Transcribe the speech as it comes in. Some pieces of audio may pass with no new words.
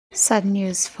Sad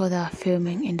news for the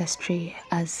filming industry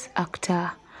as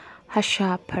actor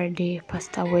Hersha Parady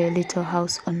passed away. Little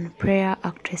House on Prairie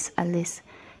actress Alice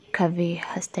Covey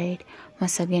has died.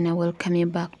 Once again, I welcome you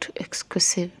back to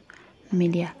exclusive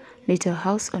media. Little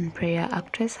House on Prairie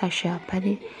actress Hersha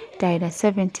Parady died at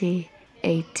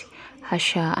 78.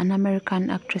 Hersha, an American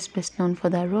actress best known for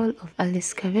the role of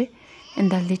Alice Covey in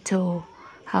the Little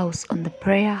House on the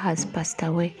Prairie, has passed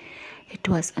away. It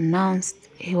was announced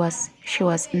she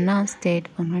was announced dead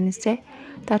on Wednesday,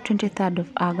 the 23rd of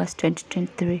August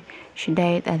 2023. She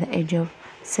died at the age of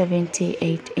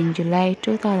 78 in July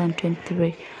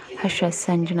 2023. Hersha's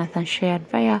son Jonathan shared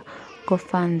via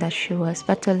GoFund that she was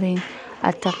battling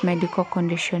a tough medical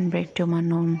condition, breakthrough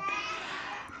unknown.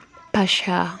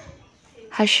 Hersha,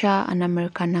 an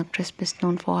American actress best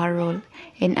known for her role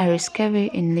in Alice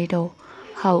Covey in Little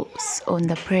House on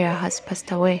the Prairie, has passed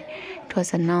away. It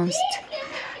was announced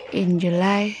in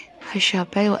July. Hersha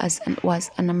Parady was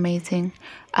an amazing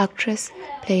actress,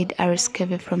 played Alice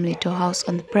Covey from Little House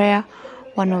on the Prairie,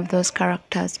 one of those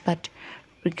characters, but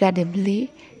regrettably,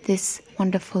 this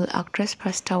wonderful actress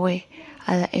passed away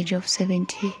at the age of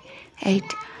 78.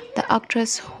 The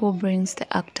actress who brings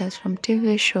the actors from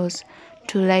TV shows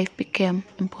to life became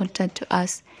important to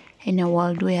us in a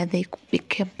world where they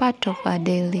became part of our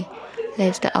daily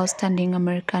lives. The outstanding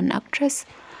American actress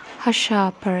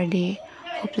Hersha Parady,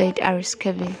 who played Alice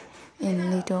Covey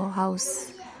in Little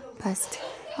House, passed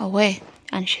away,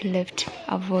 and she left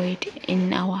a void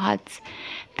in our hearts.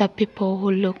 The people who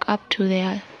look up to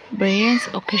their brilliance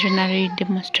occasionally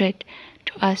demonstrate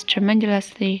to us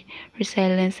tremendous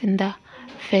resilience in the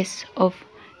face of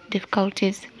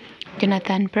difficulties.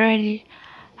 Jonathan Prairie,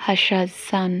 Hersha's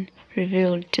son,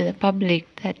 revealed to the public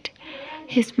that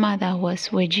his mother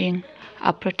was waging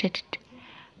a protracted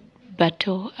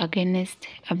battle against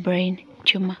a brain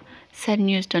tumor. Sad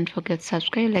news. Don't forget to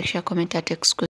subscribe, like, share, comment at exclusive.